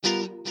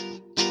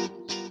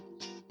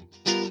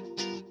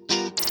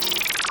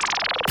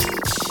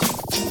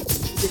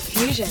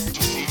Diffusion,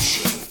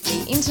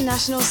 the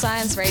international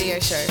science radio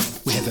show.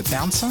 We have a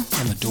bouncer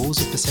on the doors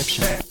of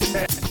perception.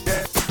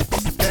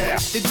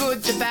 The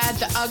good, the bad,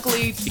 the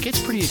ugly. It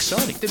gets pretty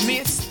exciting. The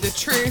myths, the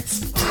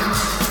truths.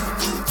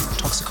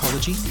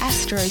 Toxicology.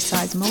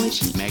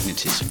 Astroseismology.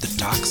 Magnetism. The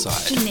dark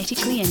side.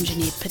 Genetically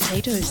engineered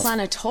potatoes.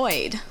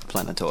 Planetoid.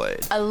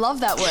 Planetoid. I love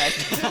that word.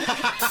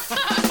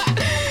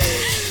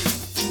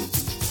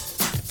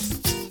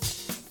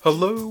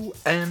 Hello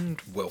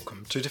and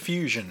welcome to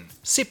Diffusion.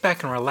 Sit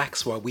back and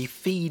relax while we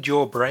feed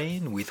your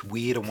brain with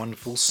weird and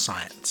wonderful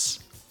science.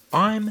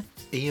 I'm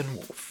Ian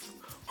Wolfe.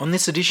 On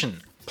this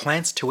edition,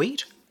 plants to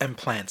eat and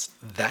plants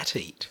that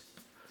eat.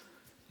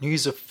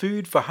 News of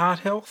food for heart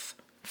health,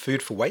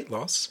 food for weight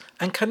loss,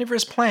 and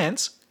carnivorous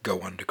plants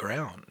go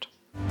underground.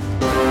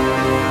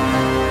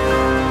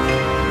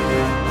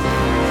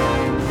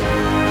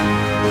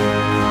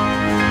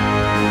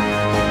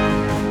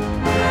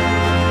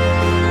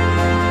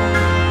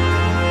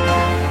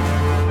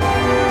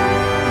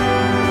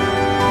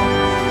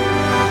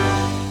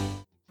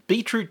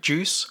 Beetroot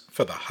juice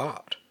for the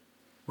heart.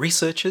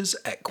 Researchers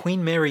at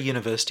Queen Mary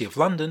University of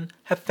London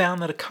have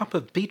found that a cup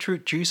of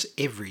beetroot juice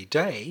every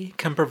day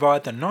can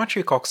provide the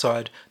nitric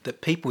oxide that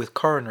people with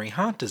coronary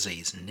heart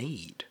disease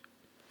need.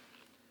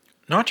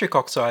 Nitric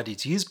oxide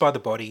is used by the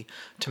body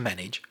to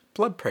manage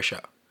blood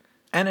pressure,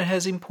 and it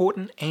has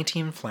important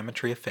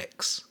anti-inflammatory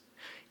effects.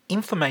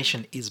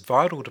 Inflammation is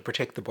vital to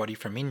protect the body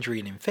from injury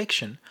and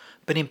infection,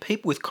 but in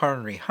people with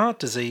coronary heart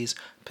disease,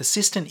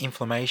 persistent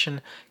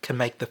inflammation can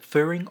make the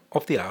furring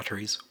of the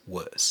arteries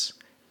worse,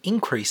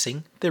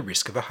 increasing their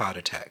risk of a heart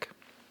attack.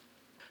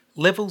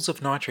 Levels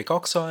of nitric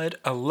oxide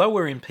are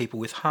lower in people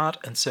with heart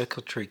and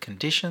circulatory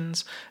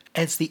conditions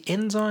as the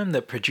enzyme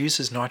that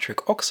produces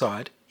nitric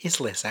oxide is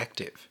less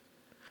active.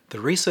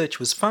 The research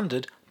was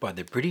funded by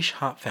the British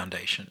Heart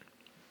Foundation.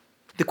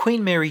 The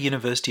Queen Mary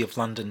University of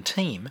London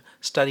team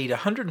studied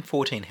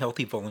 114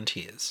 healthy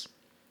volunteers.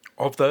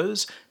 Of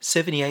those,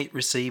 78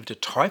 received a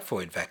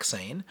typhoid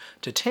vaccine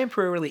to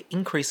temporarily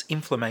increase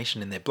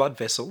inflammation in their blood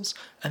vessels,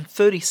 and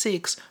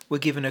 36 were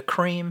given a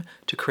cream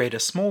to create a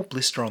small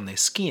blister on their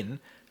skin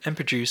and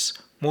produce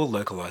more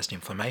localized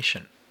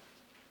inflammation.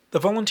 The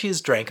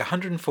volunteers drank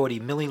 140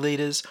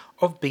 millilitres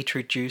of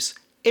beetroot juice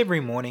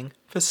every morning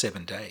for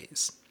 7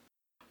 days.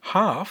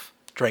 Half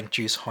drank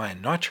juice high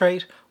in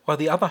nitrate, while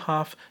the other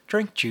half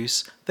drank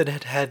juice that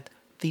had had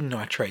the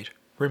nitrate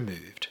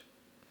removed.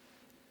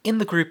 In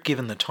the group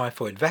given the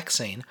typhoid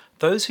vaccine,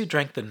 those who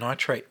drank the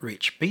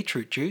nitrate-rich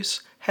beetroot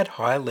juice had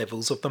higher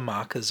levels of the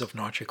markers of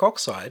nitric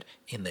oxide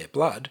in their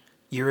blood,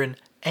 urine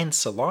and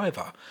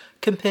saliva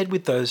compared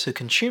with those who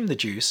consumed the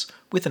juice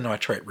with the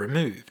nitrate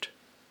removed.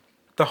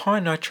 The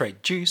high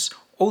nitrate juice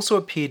also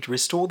appeared to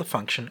restore the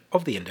function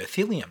of the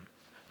endothelium,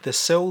 the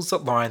cells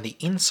that line the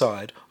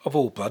inside of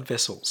all blood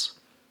vessels.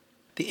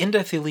 The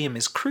endothelium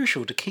is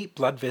crucial to keep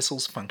blood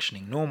vessels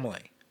functioning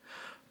normally,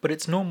 but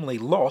it's normally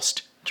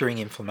lost during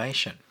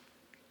inflammation.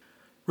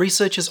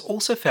 Researchers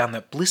also found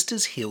that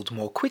blisters healed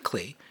more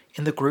quickly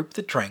in the group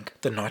that drank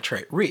the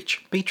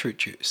nitrate-rich beetroot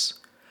juice,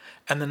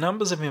 and the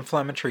numbers of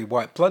inflammatory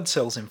white blood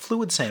cells in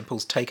fluid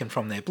samples taken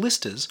from their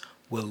blisters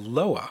were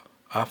lower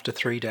after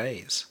 3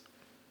 days.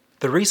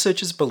 The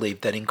researchers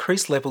believed that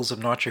increased levels of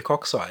nitric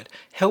oxide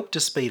helped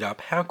to speed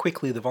up how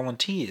quickly the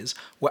volunteers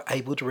were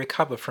able to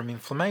recover from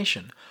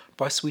inflammation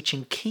by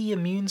switching key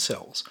immune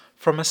cells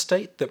from a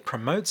state that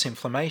promotes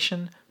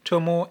inflammation to a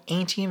more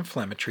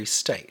anti-inflammatory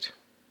state.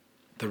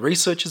 The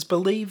researchers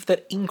believe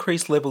that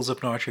increased levels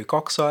of nitric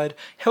oxide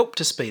helped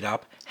to speed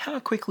up how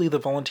quickly the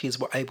volunteers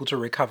were able to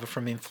recover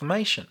from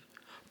inflammation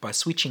by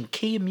switching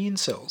key immune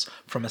cells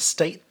from a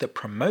state that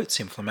promotes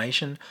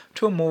inflammation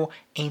to a more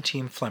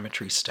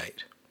anti-inflammatory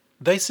state.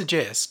 They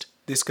suggest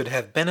this could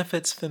have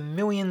benefits for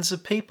millions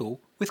of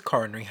people with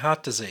coronary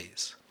heart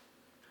disease.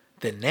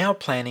 They're now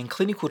planning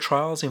clinical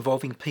trials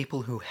involving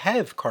people who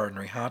have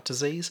coronary heart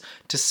disease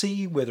to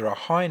see whether a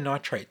high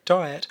nitrate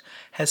diet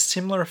has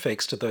similar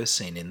effects to those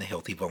seen in the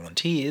healthy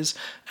volunteers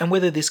and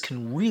whether this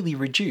can really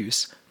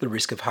reduce the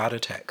risk of heart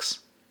attacks.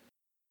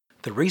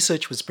 The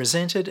research was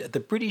presented at the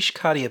British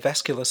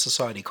Cardiovascular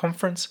Society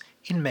conference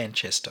in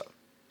Manchester.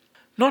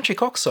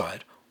 Nitric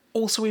oxide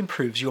also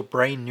improves your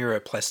brain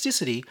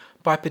neuroplasticity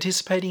by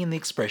participating in the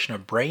expression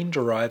of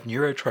brain-derived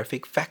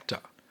neurotrophic factor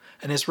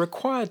and is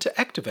required to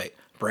activate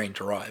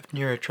brain-derived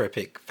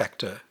neurotrophic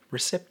factor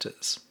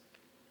receptors.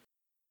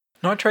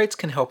 Nitrates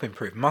can help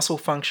improve muscle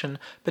function,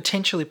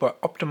 potentially by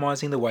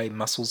optimizing the way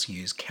muscles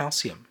use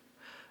calcium.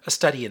 A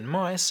study in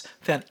mice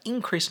found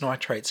increased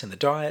nitrates in the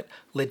diet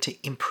led to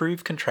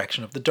improved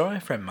contraction of the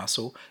diaphragm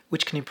muscle,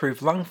 which can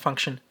improve lung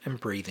function and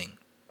breathing.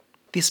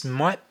 This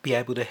might be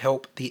able to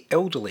help the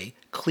elderly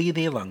clear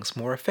their lungs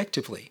more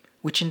effectively,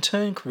 which in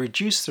turn could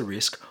reduce the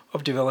risk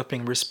of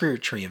developing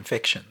respiratory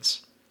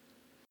infections.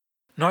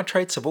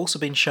 Nitrates have also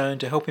been shown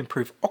to help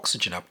improve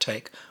oxygen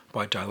uptake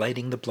by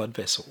dilating the blood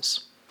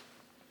vessels.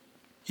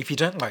 If you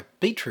don't like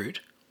beetroot,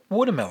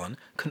 watermelon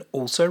can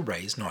also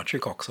raise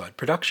nitric oxide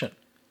production.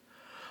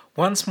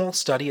 One small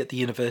study at the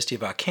University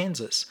of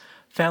Arkansas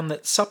found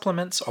that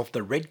supplements of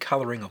the red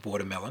colouring of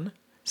watermelon,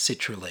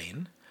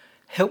 citrulline,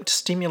 helped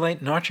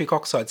stimulate nitric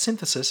oxide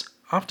synthesis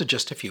after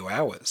just a few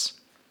hours.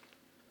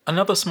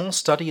 Another small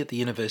study at the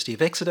University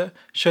of Exeter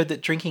showed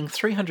that drinking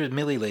 300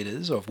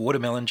 millilitres of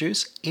watermelon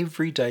juice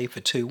every day for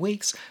 2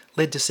 weeks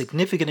led to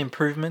significant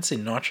improvements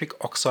in nitric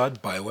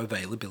oxide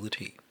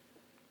bioavailability.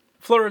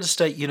 Florida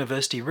State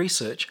University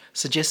research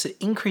suggests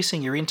that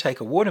increasing your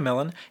intake of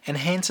watermelon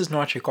enhances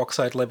nitric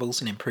oxide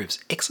levels and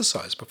improves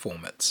exercise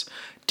performance,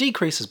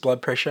 decreases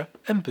blood pressure,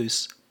 and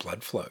boosts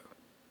blood flow.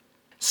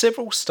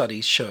 Several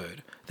studies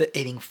showed that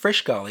eating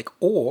fresh garlic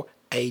or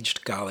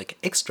aged garlic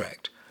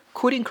extract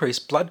could increase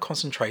blood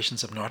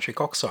concentrations of nitric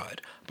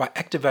oxide by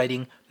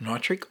activating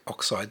nitric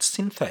oxide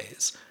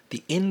synthase,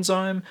 the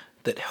enzyme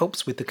that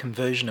helps with the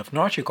conversion of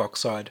nitric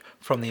oxide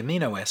from the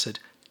amino acid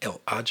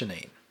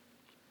L-arginine.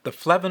 The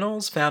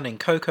flavonols found in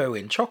cocoa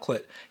and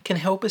chocolate can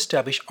help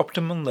establish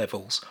optimum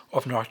levels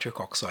of nitric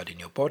oxide in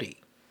your body.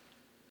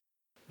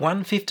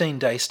 One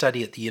 15-day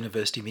study at the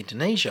University of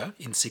Indonesia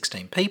in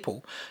 16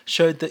 people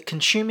showed that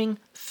consuming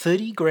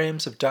 30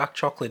 grams of dark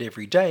chocolate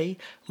every day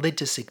led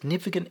to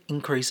significant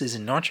increases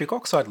in nitric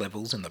oxide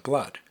levels in the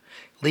blood,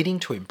 leading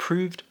to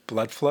improved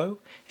blood flow,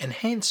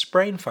 enhanced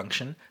brain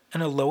function,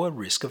 and a lower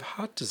risk of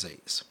heart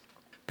disease.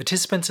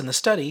 Participants in the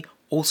study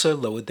also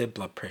lowered their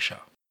blood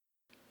pressure.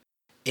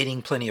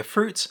 Eating plenty of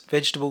fruits,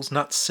 vegetables,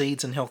 nuts,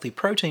 seeds, and healthy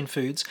protein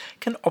foods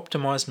can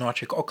optimize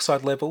nitric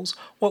oxide levels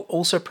while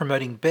also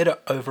promoting better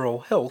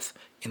overall health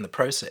in the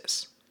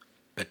process.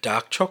 But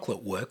dark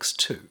chocolate works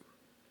too.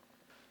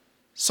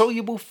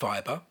 Soluble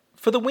fibre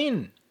for the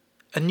win!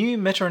 A new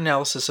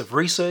meta-analysis of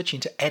research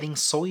into adding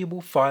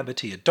soluble fibre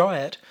to your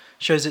diet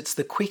shows it's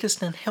the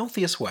quickest and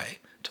healthiest way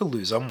to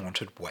lose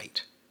unwanted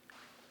weight.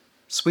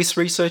 Swiss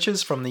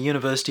researchers from the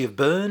University of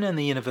Bern and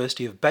the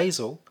University of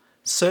Basel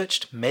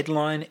searched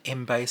Medline,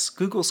 Embase,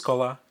 Google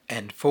Scholar,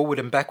 and forward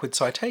and backward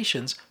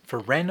citations for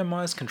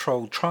randomized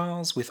controlled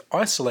trials with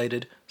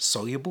isolated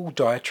soluble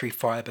dietary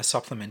fiber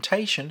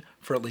supplementation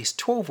for at least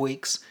 12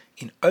 weeks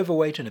in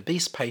overweight and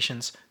obese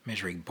patients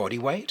measuring body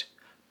weight,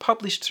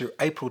 published through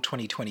April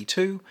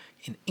 2022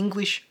 in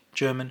English,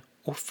 German,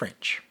 or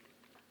French.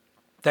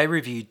 They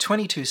reviewed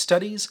 22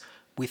 studies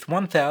with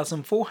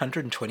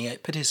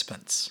 1,428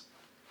 participants.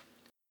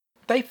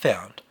 They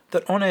found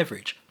that on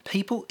average,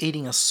 people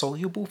eating a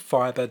soluble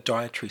fibre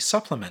dietary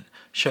supplement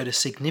showed a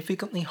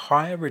significantly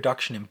higher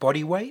reduction in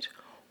body weight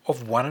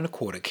of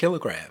 1.25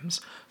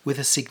 kilograms, with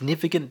a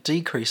significant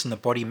decrease in the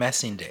body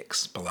mass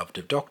index, beloved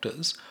of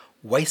doctors,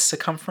 waist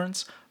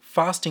circumference,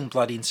 fasting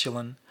blood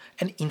insulin,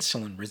 and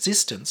insulin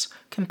resistance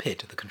compared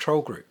to the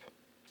control group.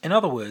 In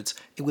other words,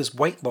 it was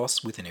weight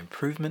loss with an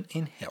improvement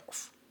in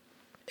health.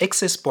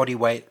 Excess body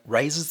weight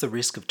raises the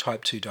risk of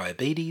type 2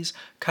 diabetes,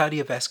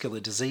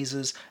 cardiovascular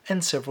diseases,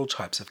 and several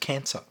types of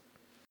cancer.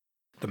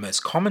 The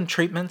most common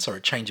treatments are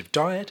a change of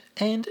diet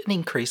and an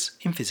increase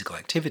in physical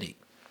activity.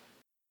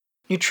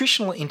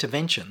 Nutritional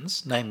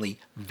interventions, namely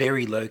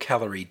very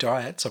low-calorie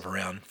diets of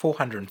around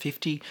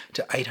 450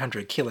 to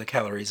 800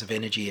 kilocalories of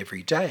energy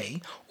every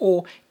day,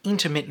 or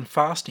intermittent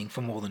fasting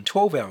for more than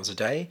 12 hours a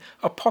day,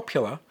 are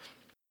popular,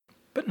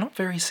 but not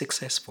very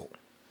successful.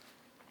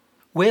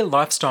 Where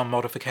lifestyle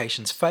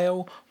modifications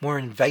fail, more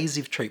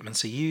invasive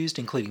treatments are used,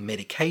 including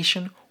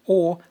medication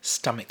or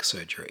stomach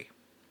surgery.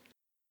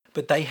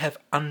 But they have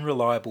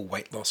unreliable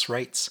weight loss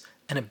rates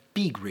and a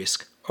big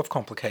risk of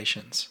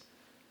complications.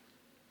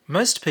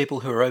 Most people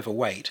who are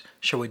overweight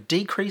show a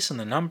decrease in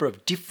the number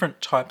of different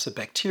types of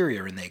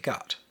bacteria in their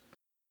gut.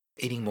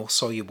 Eating more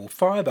soluble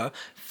fibre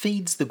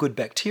feeds the good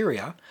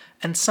bacteria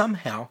and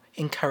somehow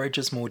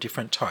encourages more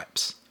different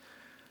types,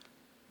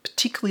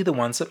 particularly the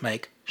ones that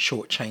make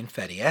short-chain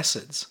fatty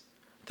acids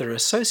that are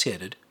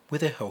associated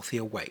with a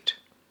healthier weight.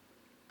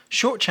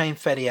 Short-chain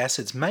fatty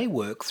acids may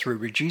work through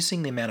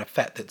reducing the amount of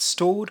fat that's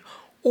stored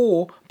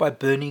or by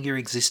burning your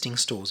existing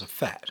stores of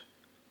fat.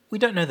 We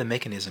don't know the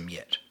mechanism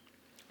yet,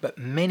 but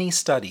many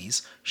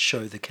studies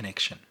show the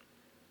connection.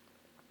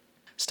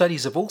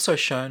 Studies have also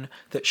shown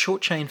that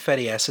short-chain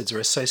fatty acids are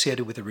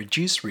associated with a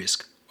reduced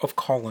risk of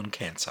colon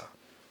cancer.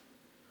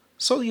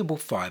 Soluble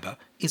fibre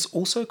is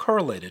also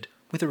correlated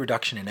with a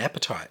reduction in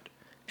appetite,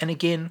 and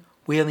again,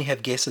 we only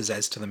have guesses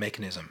as to the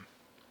mechanism.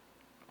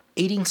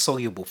 Eating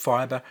soluble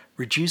fibre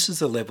reduces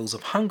the levels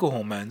of hunger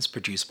hormones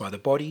produced by the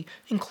body,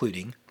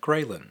 including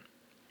ghrelin.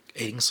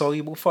 Eating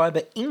soluble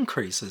fibre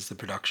increases the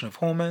production of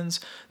hormones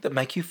that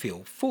make you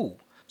feel full,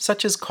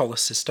 such as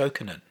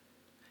cholecystokinin.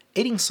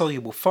 Eating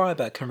soluble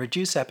fibre can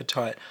reduce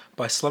appetite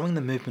by slowing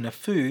the movement of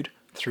food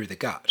through the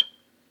gut.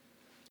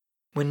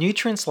 When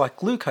nutrients like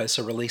glucose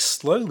are released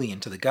slowly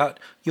into the gut,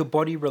 your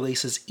body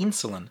releases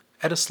insulin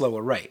at a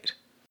slower rate.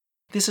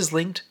 This is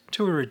linked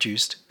to a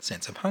reduced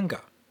sense of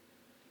hunger.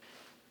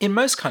 In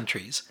most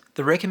countries,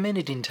 the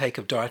recommended intake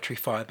of dietary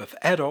fibre for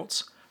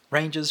adults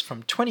ranges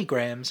from 20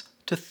 grams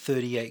to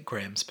 38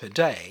 grams per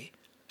day,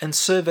 and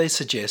surveys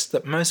suggest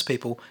that most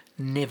people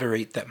never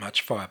eat that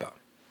much fibre.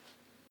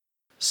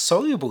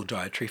 Soluble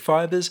dietary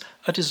fibres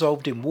are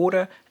dissolved in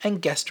water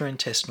and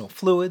gastrointestinal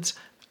fluids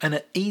and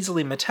are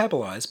easily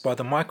metabolized by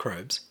the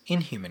microbes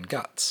in human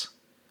guts.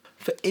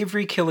 For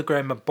every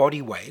kilogram of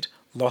body weight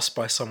lost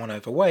by someone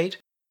overweight,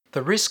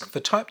 the risk for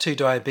type 2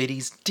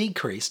 diabetes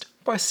decreased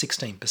by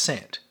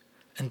 16%,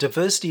 and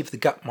diversity of the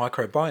gut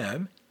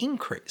microbiome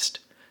increased,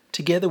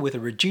 together with a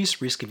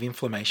reduced risk of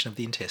inflammation of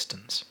the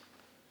intestines.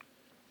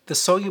 The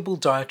soluble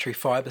dietary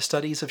fibre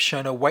studies have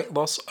shown a weight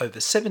loss over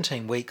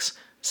 17 weeks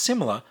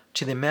similar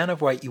to the amount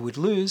of weight you would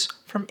lose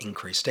from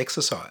increased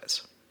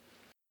exercise.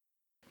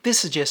 This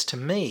suggests to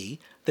me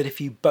that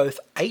if you both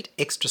ate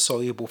extra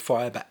soluble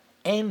fibre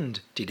and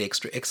did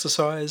extra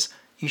exercise,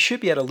 you should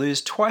be able to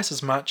lose twice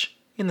as much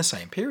in the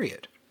same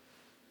period.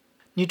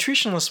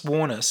 Nutritionalists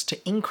warn us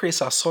to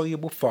increase our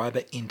soluble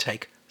fibre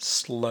intake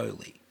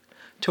slowly,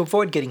 to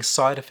avoid getting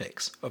side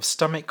effects of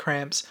stomach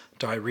cramps,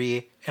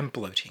 diarrhea and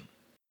bloating.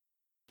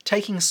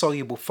 Taking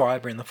soluble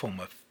fibre in the form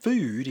of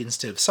food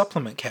instead of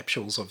supplement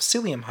capsules of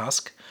psyllium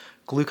husk,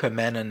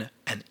 glucomannan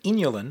and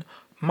inulin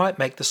might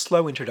make the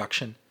slow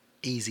introduction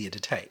easier to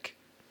take.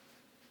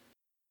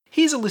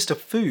 Here's a list of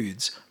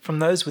foods from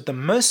those with the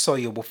most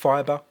soluble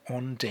fibre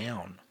on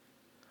down.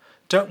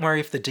 Don't worry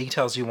if the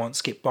details you want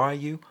skip by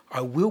you,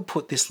 I will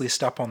put this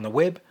list up on the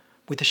web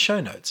with the show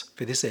notes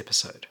for this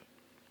episode.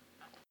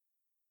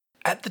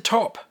 At the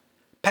top,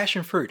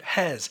 passion fruit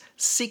has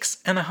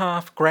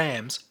 6.5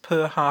 grams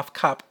per half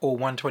cup or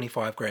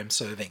 125 gram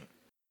serving.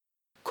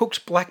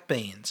 Cooked black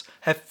beans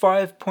have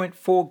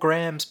 5.4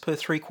 grams per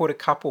 3/4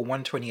 cup or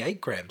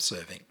 128 gram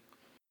serving.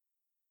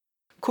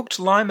 Cooked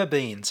lima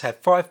beans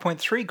have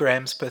 5.3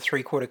 grams per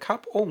 3/4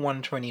 cup or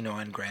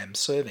 129 gram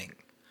serving.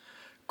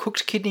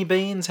 Cooked kidney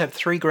beans have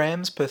 3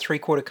 grams per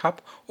 3/4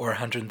 cup or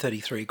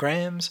 133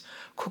 grams.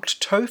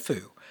 Cooked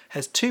tofu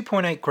has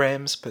 2.8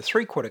 grams per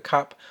 3/4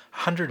 cup,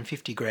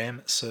 150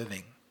 gram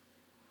serving.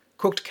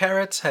 Cooked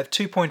carrots have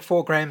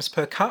 2.4 grams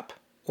per cup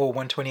or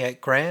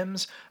 128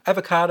 grams.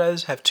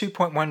 Avocados have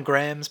 2.1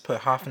 grams per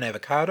half an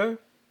avocado.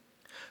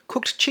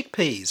 Cooked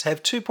chickpeas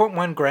have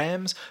 2.1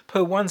 grams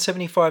per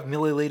 175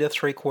 milliliter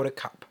 3/4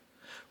 cup.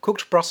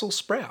 Cooked Brussels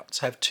sprouts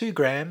have 2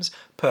 grams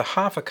per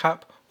half a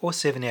cup or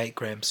 78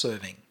 gram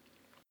serving.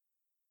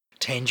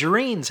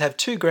 Tangerines have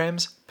 2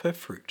 grams per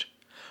fruit.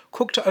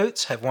 Cooked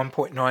oats have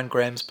 1.9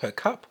 grams per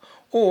cup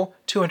or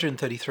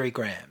 233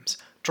 grams.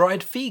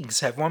 Dried figs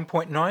have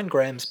 1.9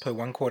 grams per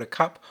 1/4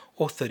 cup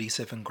or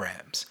 37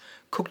 grams.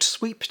 Cooked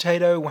sweet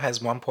potato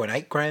has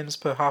 1.8 grams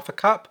per half a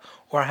cup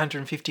or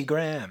 150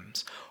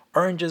 grams.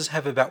 Oranges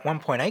have about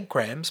 1.8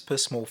 grams per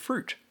small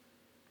fruit.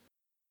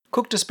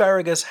 Cooked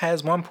asparagus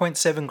has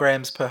 1.7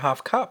 grams per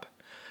half cup.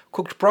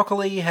 Cooked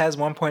broccoli has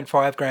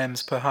 1.5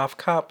 grams per half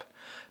cup.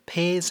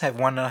 Pears have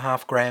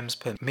 1.5 grams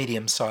per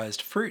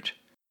medium-sized fruit.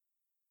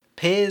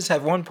 Pears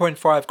have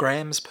 1.5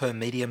 grams per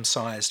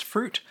medium-sized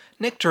fruit.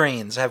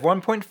 Nectarines have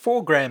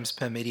 1.4 grams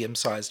per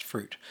medium-sized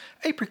fruit.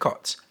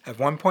 Apricots have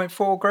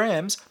 1.4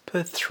 grams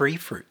per 3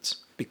 fruits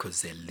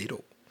because they're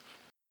little.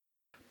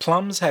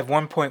 Plums have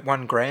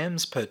 1.1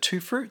 grams per 2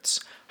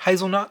 fruits.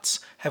 Hazelnuts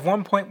have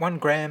 1.1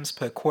 grams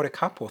per 1/4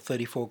 cup or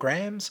 34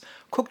 grams.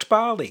 Cooked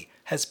barley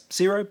has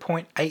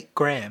 0.8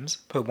 grams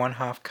per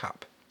 1/2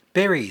 cup.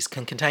 Berries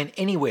can contain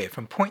anywhere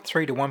from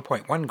 0.3 to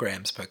 1.1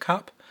 grams per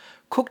cup.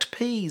 Cooked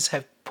peas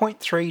have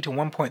 0.3 to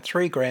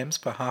 1.3 grams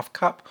per half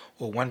cup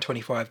or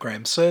 125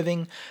 gram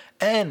serving,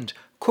 and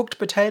cooked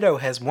potato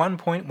has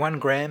 1.1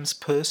 grams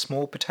per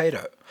small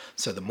potato.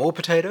 So the more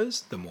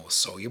potatoes, the more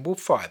soluble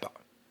fibre.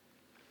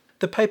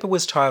 The paper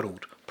was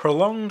titled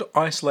Prolonged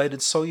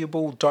Isolated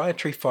Soluble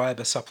Dietary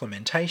Fibre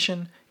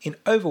Supplementation in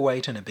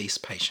Overweight and Obese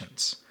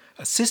Patients,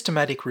 a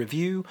systematic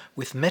review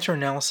with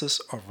meta-analysis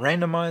of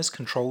randomized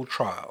controlled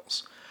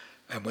trials,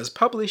 and was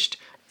published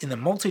in the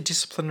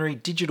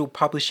Multidisciplinary Digital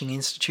Publishing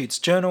Institute's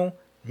journal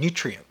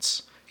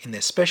Nutrients, in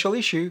their special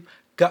issue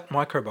Gut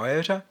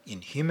Microbiota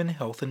in Human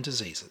Health and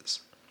Diseases.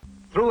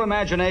 Through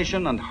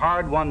imagination and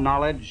hard-won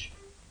knowledge,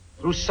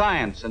 through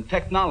science and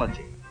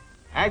technology,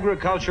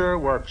 agriculture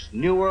works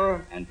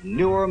newer and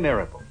newer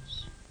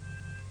miracles.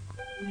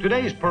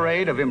 Today's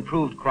parade of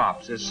improved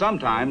crops is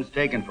sometimes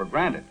taken for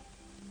granted.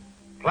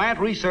 Plant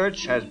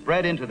research has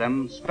bred into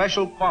them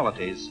special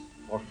qualities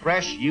for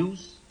fresh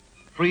use,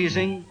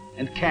 freezing,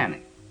 and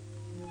canning.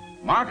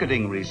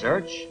 Marketing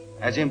research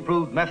has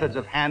improved methods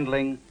of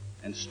handling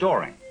and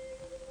storing.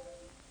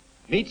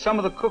 Meet some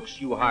of the cooks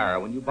you hire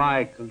when you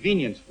buy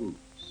convenience foods.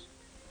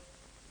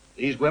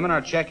 These women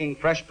are checking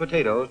fresh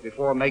potatoes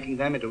before making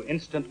them into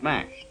instant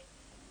mashed.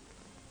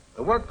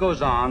 The work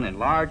goes on in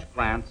large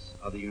plants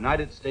of the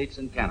United States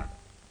and Canada,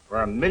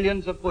 where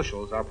millions of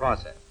bushels are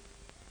processed.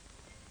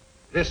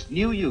 This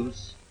new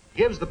use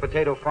gives the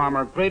potato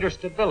farmer greater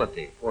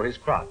stability for his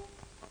crop.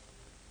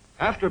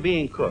 After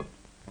being cooked,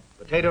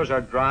 potatoes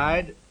are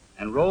dried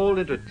and rolled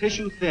into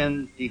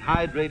tissue-thin,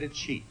 dehydrated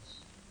sheets.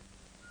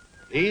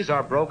 These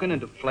are broken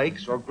into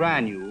flakes or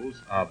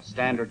granules of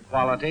standard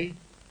quality,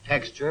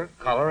 texture,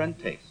 color, and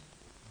taste.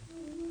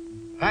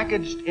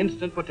 Packaged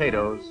instant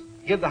potatoes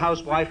give the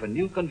housewife a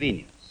new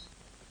convenience.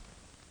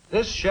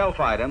 This shelf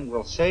item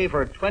will save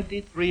her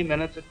 23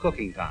 minutes of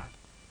cooking time.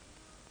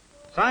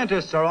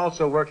 Scientists are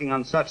also working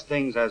on such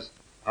things as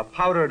a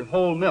powdered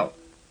whole milk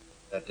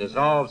that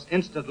dissolves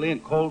instantly in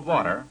cold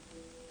water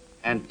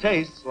and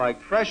tastes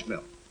like fresh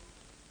milk.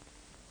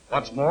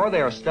 What's more,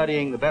 they are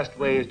studying the best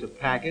ways to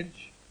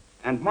package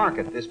and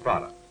market this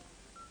product.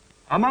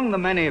 Among the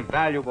many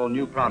valuable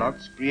new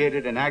products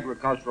created in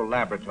agricultural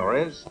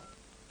laboratories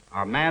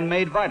are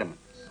man-made vitamins,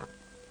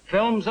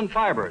 films and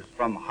fibers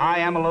from high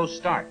amylose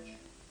starch,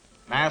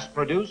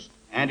 mass-produced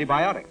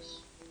antibiotics,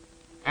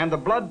 and the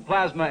blood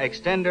plasma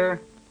extender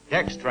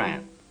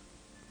Dextran,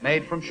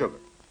 made from sugar.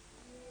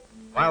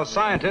 While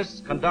scientists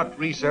conduct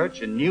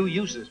research in new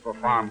uses for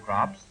farm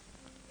crops,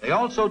 they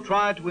also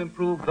try to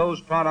improve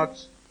those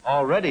products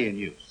already in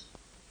use.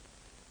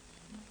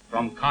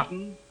 From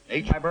cotton,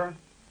 fiber,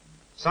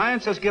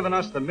 science has given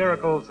us the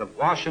miracles of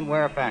wash and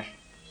wear fashions.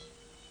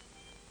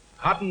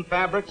 Cotton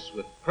fabrics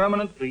with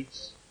permanent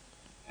pleats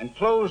and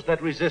clothes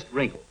that resist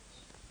wrinkles.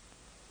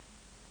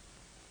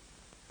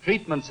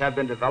 Treatments have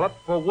been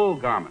developed for wool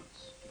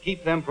garments to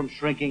keep them from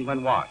shrinking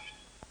when washed.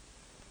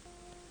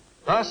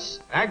 Thus,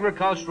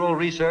 agricultural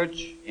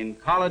research in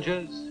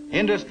colleges,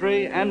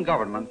 industry, and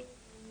government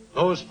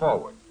goes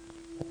forward.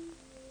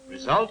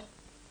 Result,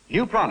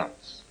 new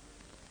products,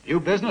 new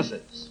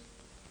businesses,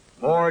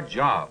 more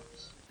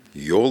jobs.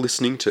 You're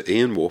listening to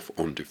Ian Wolfe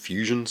on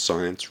Diffusion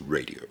Science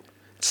Radio.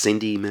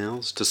 Send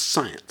emails to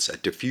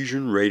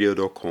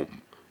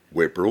science@diffusionradio.com.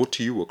 We're brought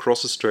to you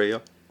across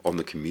Australia on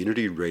the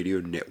Community Radio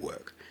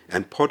Network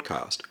and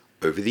podcast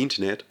over the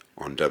internet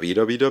on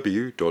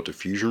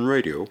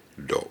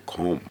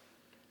www.diffusionradio.com.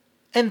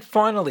 And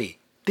finally,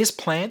 this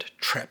plant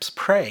traps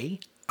prey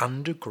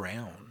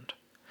underground.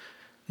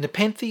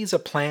 Nepenthes are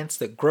plants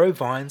that grow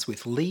vines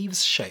with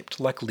leaves shaped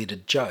like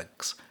lidded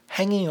jugs,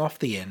 hanging off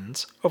the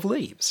ends of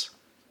leaves.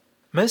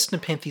 Most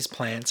Nepenthes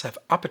plants have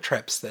upper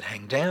traps that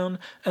hang down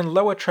and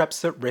lower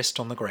traps that rest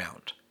on the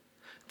ground.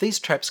 These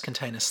traps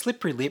contain a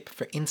slippery lip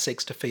for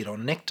insects to feed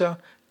on nectar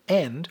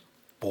and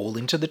fall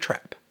into the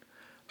trap,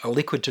 a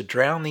liquid to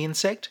drown the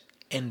insect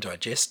and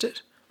digest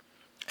it,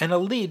 and a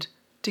lid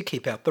to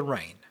keep out the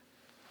rain.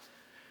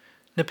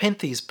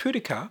 Nepenthes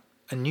pudica,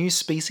 a new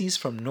species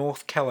from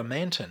North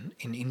Kalimantan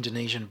in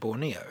Indonesian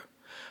Borneo,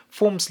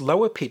 forms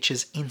lower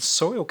pitches in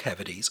soil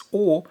cavities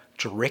or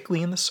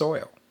directly in the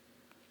soil.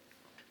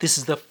 This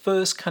is the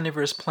first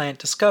carnivorous plant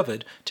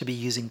discovered to be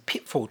using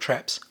pitfall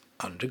traps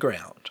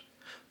underground.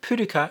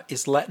 Pudica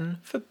is Latin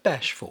for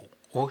bashful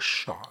or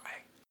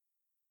shy.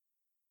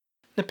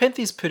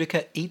 Nepenthes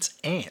pudica eats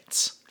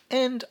ants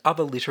and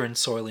other litter and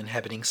soil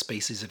inhabiting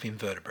species of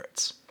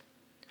invertebrates.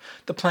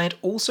 The plant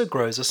also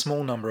grows a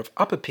small number of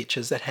upper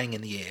pitches that hang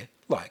in the air,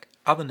 like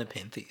other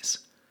Nepenthes.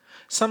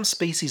 Some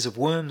species of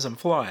worms and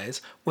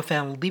flies were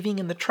found living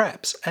in the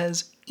traps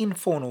as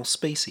infaunal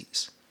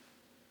species.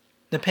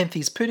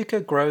 Nepenthes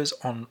pudica grows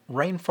on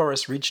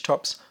rainforest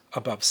ridgetops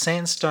above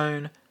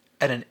sandstone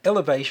at an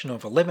elevation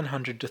of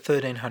 1100 to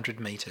 1300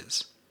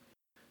 metres.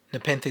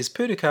 Nepenthes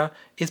pudica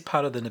is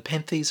part of the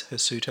Nepenthes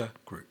hirsuta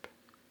group.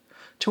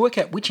 To work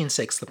out which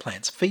insects the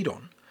plants feed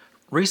on,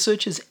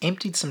 researchers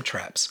emptied some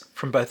traps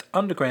from both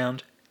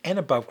underground and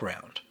above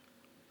ground,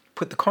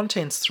 put the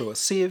contents through a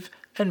sieve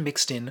and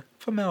mixed in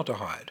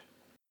formaldehyde.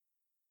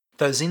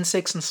 Those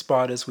insects and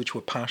spiders which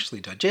were partially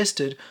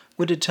digested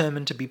were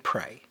determined to be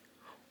prey.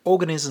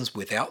 Organisms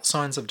without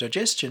signs of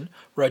digestion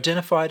were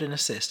identified and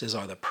assessed as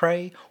either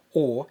prey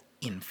or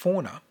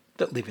infauna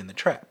that live in the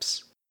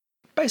traps,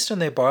 based on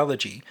their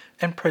biology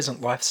and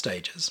present life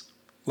stages,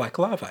 like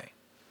larvae.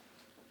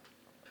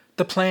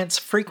 The plants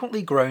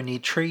frequently grow near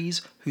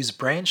trees whose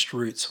branched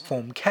roots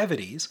form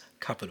cavities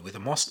covered with a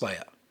moss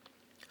layer.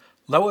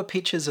 Lower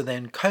pitches are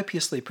then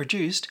copiously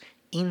produced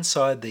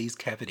inside these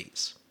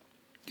cavities.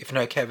 If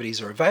no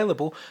cavities are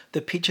available,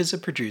 the pitches are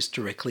produced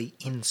directly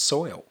in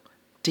soil,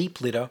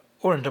 deep litter,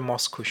 or under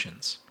moss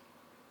cushions.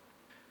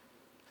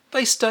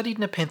 They studied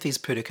Nepenthes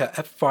pudica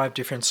at 5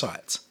 different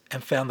sites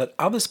and found that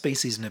other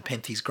species of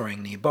Nepenthes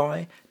growing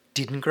nearby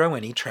didn't grow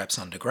any traps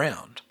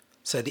underground.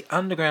 So the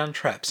underground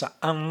traps are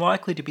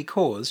unlikely to be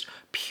caused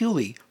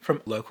purely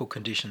from local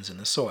conditions in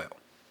the soil.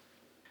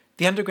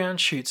 The underground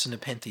shoots of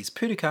Nepenthes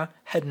pudica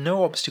had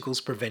no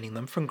obstacles preventing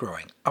them from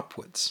growing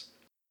upwards.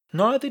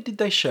 Neither did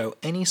they show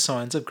any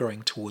signs of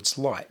growing towards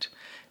light,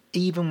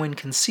 even when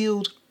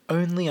concealed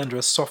only under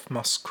a soft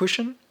moss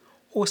cushion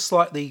or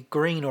slightly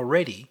green or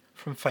reddy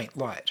from faint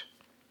light.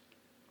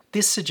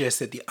 This suggests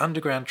that the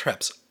underground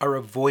traps are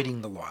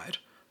avoiding the light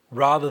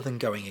rather than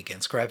going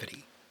against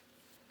gravity.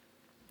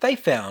 They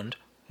found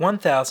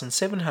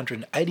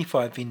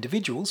 1,785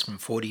 individuals from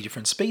 40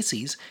 different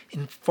species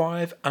in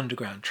 5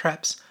 underground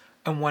traps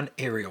and 1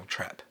 aerial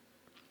trap.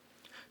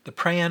 The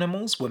prey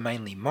animals were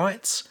mainly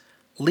mites,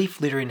 leaf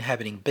litter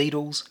inhabiting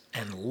beetles,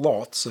 and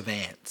lots of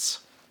ants.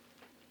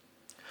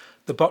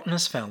 The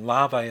botanists found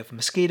larvae of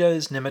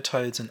mosquitoes,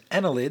 nematodes, and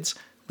annelids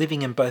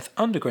living in both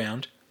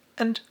underground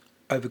and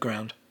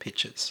overground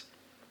pitches.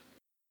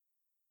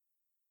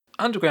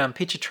 Underground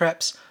pitcher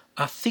traps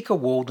are thicker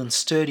walled and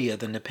sturdier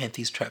than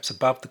Nepenthes traps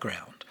above the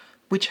ground,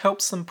 which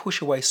helps them push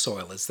away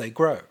soil as they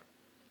grow.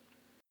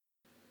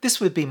 This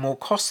would be more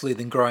costly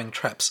than growing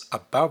traps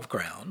above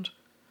ground,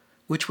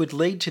 which would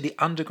lead to the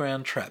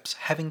underground traps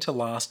having to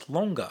last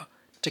longer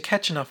to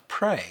catch enough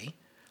prey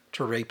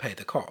to repay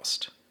the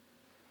cost.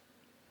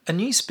 A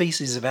new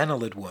species of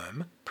annelid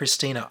worm,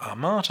 Pristina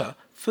armata,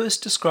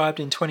 first described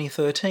in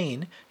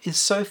 2013, is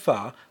so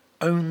far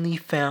only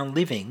found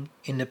living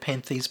in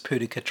Nepenthes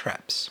pudica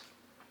traps.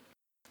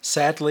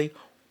 Sadly,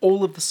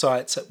 all of the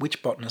sites at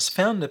which botanists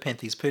found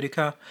Nepenthes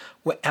pudica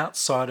were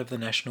outside of the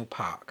national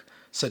park,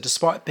 so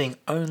despite being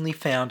only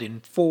found in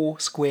 4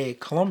 square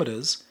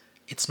kilometres,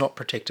 it's not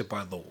protected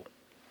by law.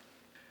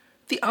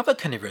 The other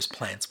carnivorous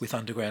plants with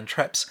underground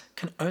traps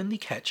can only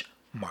catch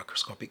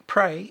microscopic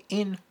prey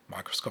in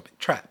microscopic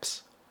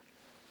traps.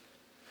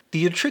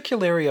 The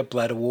Utricularia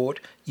bladderwort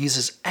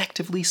uses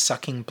actively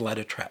sucking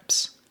bladder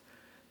traps.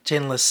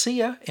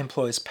 Genlisea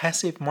employs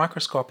passive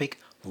microscopic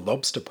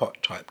lobster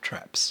pot type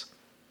traps.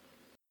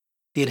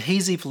 The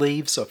adhesive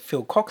leaves of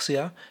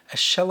Philcoxia are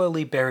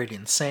shallowly buried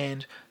in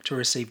sand to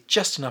receive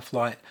just enough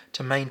light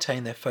to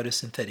maintain their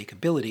photosynthetic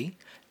ability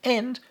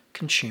and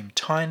consume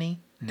tiny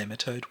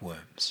nematode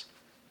worms.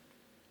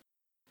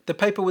 The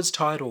paper was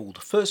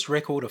titled First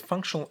Record of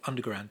Functional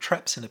Underground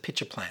Traps in a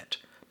Pitcher Plant,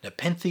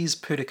 Nepenthes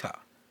pudica,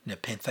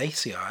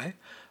 Nepenthaceae,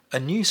 a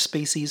new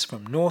species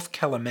from North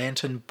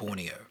Kalimantan,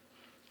 Borneo,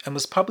 and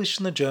was published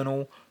in the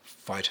journal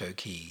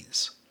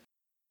Phytokeys.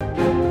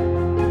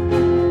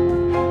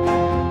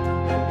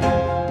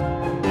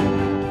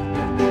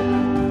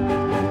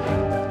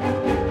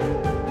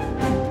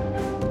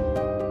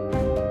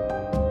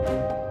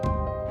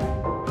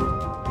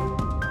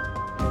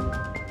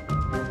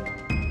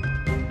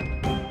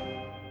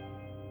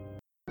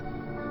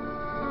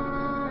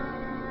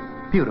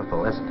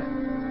 Beautiful, isn't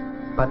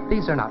it? But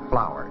these are not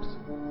flowers.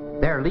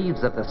 They're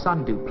leaves of the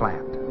sundew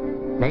plant,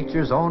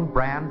 nature's own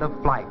brand of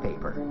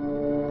flypaper,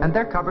 and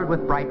they're covered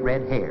with bright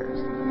red hairs.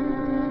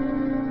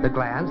 The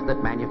glands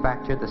that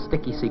manufacture the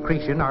sticky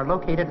secretion are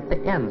located at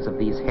the ends of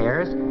these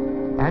hairs,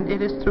 and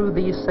it is through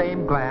these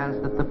same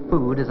glands that the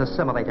food is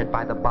assimilated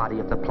by the body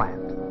of the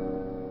plant.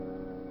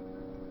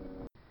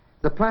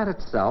 The plant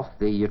itself,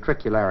 the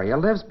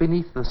Utricularia, lives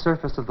beneath the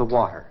surface of the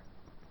water.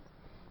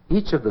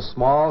 Each of the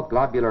small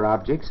globular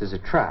objects is a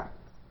trap,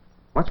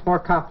 much more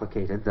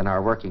complicated than our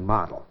working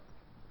model.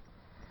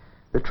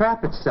 The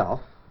trap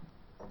itself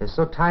is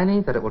so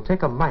tiny that it will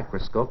take a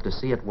microscope to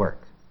see it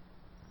work.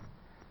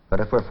 But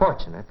if we're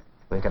fortunate,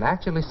 we can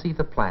actually see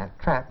the plant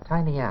trap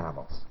tiny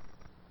animals.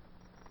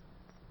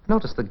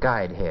 Notice the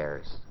guide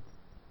hairs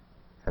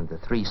and the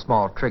 3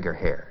 small trigger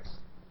hairs.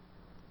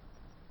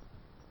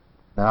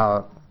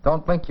 Now,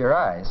 don't blink your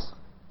eyes.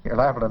 You're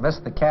liable to miss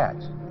the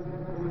catch.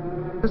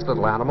 This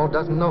little animal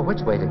doesn't know which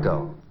way to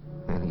go,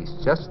 and he's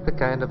just the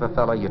kind of a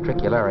fellow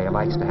Utricularia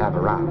likes to have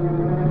around.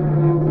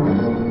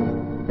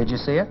 Did you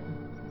see it?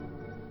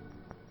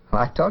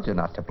 Well, I told you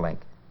not to blink.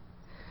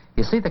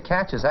 You see, the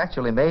catch is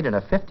actually made in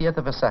a 50th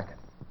of a second.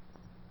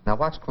 Now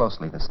watch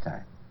closely this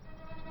time.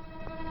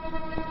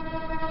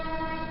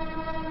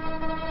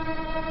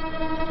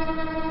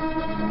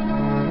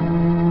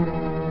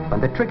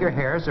 When the trigger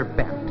hairs are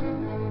bent,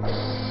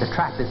 the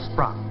trap is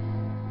sprung.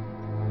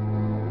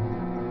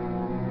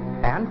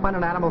 And when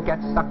an animal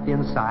gets sucked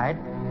inside,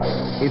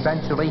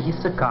 eventually he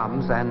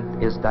succumbs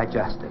and is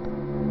digested.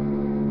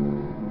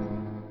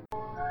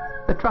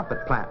 The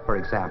trumpet plant, for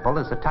example,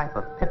 is a type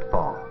of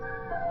pitfall.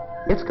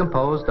 It's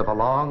composed of a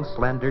long,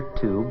 slender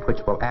tube which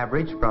will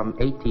average from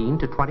 18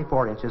 to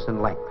 24 inches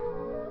in length.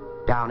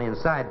 Down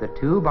inside the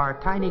tube are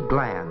tiny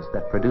glands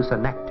that produce a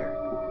nectar,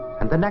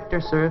 and the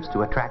nectar serves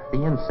to attract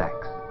the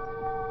insects.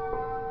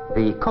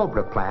 The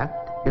cobra plant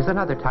is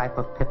another type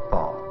of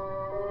pitfall,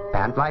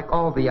 and like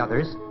all the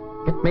others,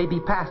 it may be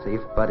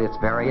passive, but it's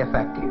very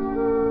effective.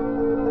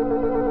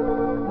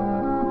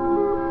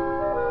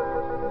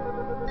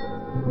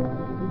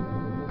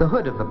 The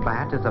hood of the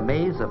plant is a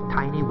maze of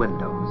tiny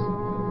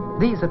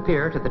windows. These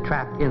appear to the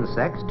trapped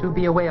insects to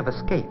be a way of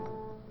escape.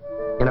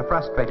 In a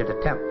frustrated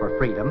attempt for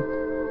freedom,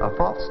 a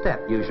false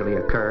step usually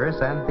occurs,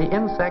 and the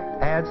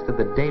insect adds to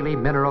the daily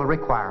mineral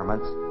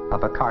requirements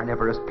of a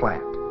carnivorous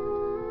plant.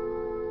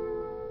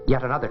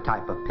 Yet another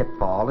type of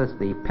pitfall is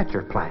the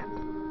pitcher plant.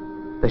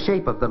 The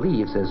shape of the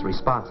leaves is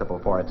responsible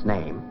for its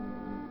name.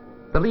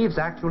 The leaves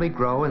actually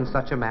grow in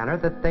such a manner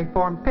that they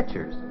form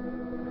pitchers.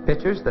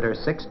 Pitchers that are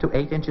 6 to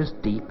 8 inches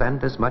deep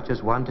and as much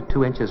as 1 to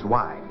 2 inches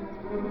wide.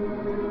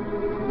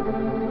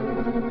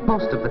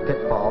 Most of the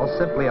pitfalls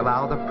simply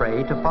allow the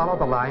prey to follow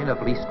the line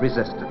of least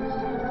resistance.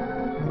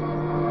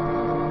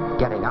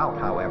 Getting out,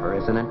 however,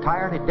 is an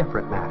entirely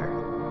different matter.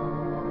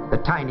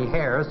 The tiny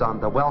hairs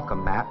on the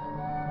welcome mat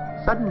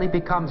suddenly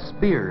become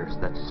spears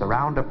that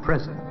surround a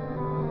prison.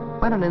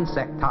 When an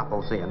insect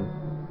topples in,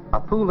 a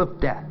pool of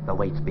death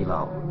awaits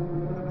below.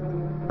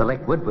 The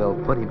liquid will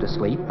put him to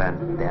sleep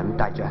and then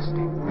digest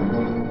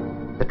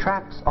him. The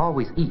traps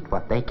always eat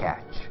what they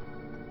catch.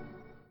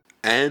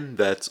 And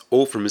that's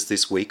all from us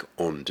this week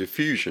on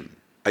Diffusion.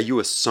 Are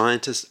you a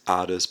scientist,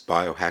 artist,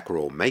 biohacker,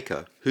 or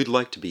maker who'd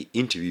like to be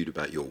interviewed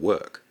about your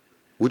work?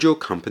 Would your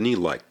company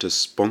like to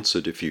sponsor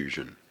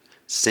Diffusion?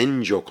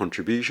 Send your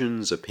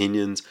contributions,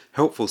 opinions,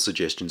 helpful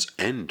suggestions,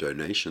 and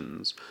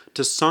donations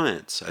to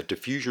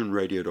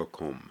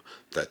science@diffusionradio.com.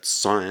 That's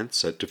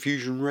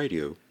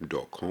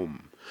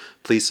science@diffusionradio.com.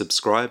 Please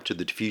subscribe to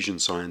the Diffusion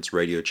Science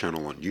Radio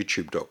channel on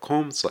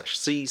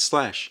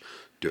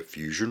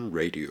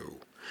youtube.com/c/diffusionradio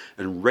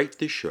and rate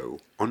the show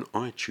on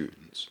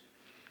iTunes.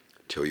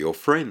 Tell your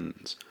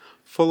friends.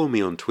 Follow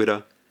me on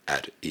Twitter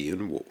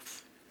 @IanWolf.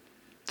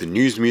 The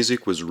news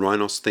music was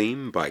Rhinos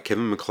Theme by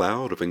Kevin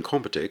MacLeod of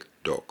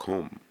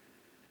Incompetech.com.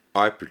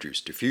 I produce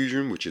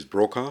Diffusion, which is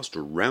broadcast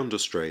around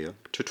Australia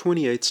to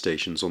 28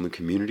 stations on the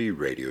Community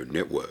Radio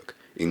Network,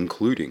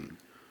 including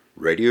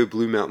Radio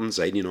Blue Mountains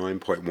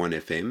 89.1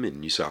 FM in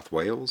New South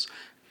Wales,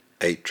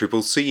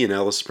 8CCC in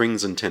Alice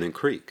Springs and Tennant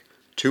Creek,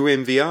 2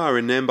 MVR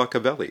in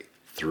Nambucca Valley,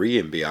 3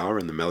 MVR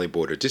in the Mallee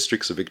Border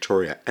districts of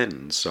Victoria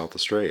and South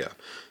Australia,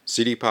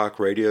 City Park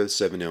Radio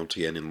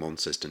 7LTN in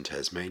Launceston,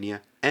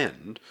 Tasmania,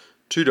 and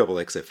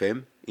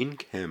 2XXFM in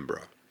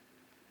Canberra.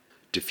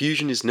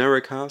 Diffusion is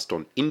narrowcast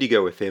on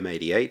Indigo FM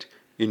 88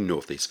 in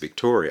northeast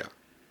Victoria.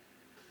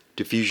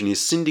 Diffusion is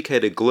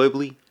syndicated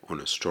globally on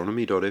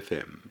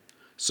astronomy.fm.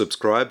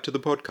 Subscribe to the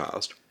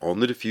podcast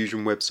on the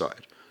Diffusion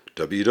website,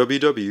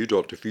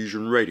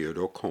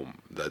 www.diffusionradio.com.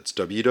 That's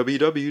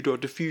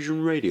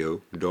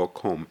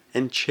www.diffusionradio.com,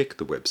 and check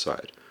the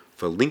website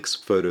for links,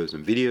 photos,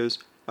 and videos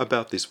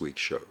about this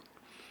week's show.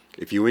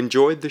 If you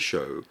enjoyed the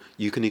show,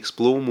 you can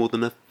explore more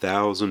than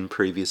 1,000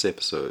 previous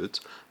episodes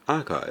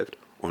archived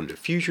on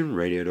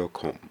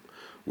diffusionradio.com,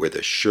 where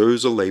the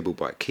shows are labeled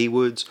by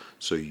keywords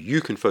so you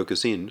can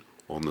focus in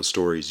on the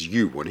stories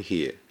you want to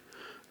hear.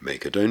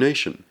 Make a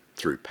donation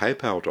through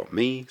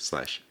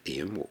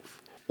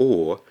paypal.me/IanWolf,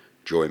 or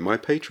join my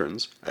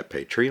patrons at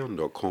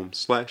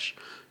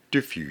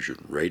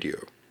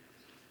patreon.com/diffusionradio.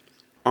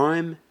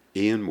 I'm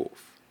Ian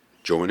Wolf.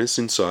 Join us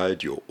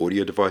inside your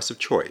audio device of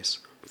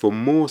choice for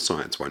more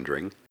science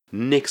wondering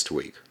next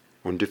week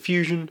on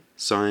Diffusion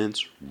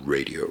Science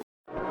Radio.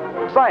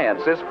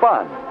 Science is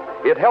fun.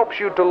 It helps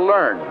you to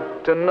learn,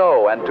 to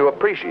know, and to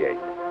appreciate.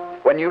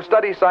 When you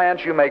study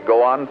science, you may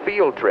go on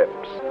field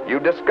trips. You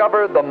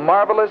discover the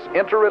marvelous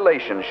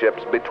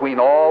interrelationships between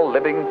all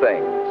living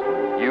things.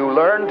 You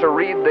learn to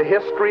read the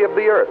history of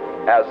the Earth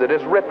as it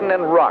is written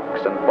in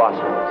rocks and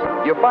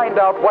fossils. You find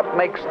out what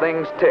makes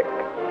things tick,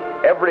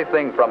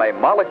 everything from a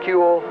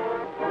molecule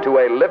to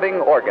a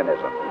living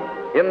organism.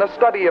 In the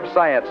study of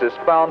science is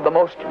found the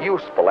most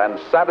useful and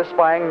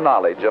satisfying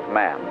knowledge of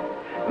man.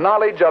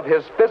 Knowledge of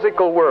his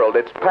physical world,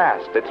 its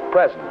past, its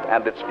present,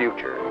 and its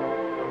future.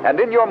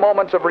 And in your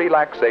moments of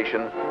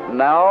relaxation,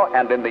 now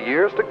and in the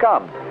years to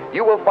come,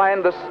 you will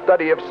find the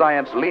study of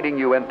science leading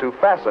you into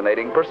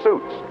fascinating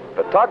pursuits.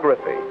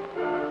 Photography,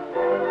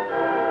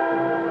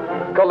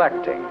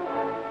 collecting.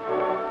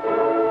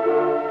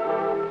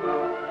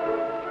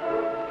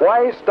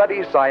 Why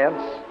study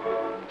science?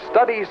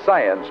 Study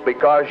science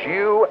because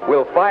you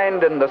will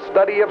find in the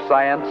study of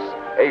science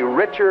a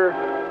richer,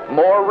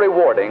 more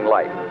rewarding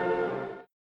life.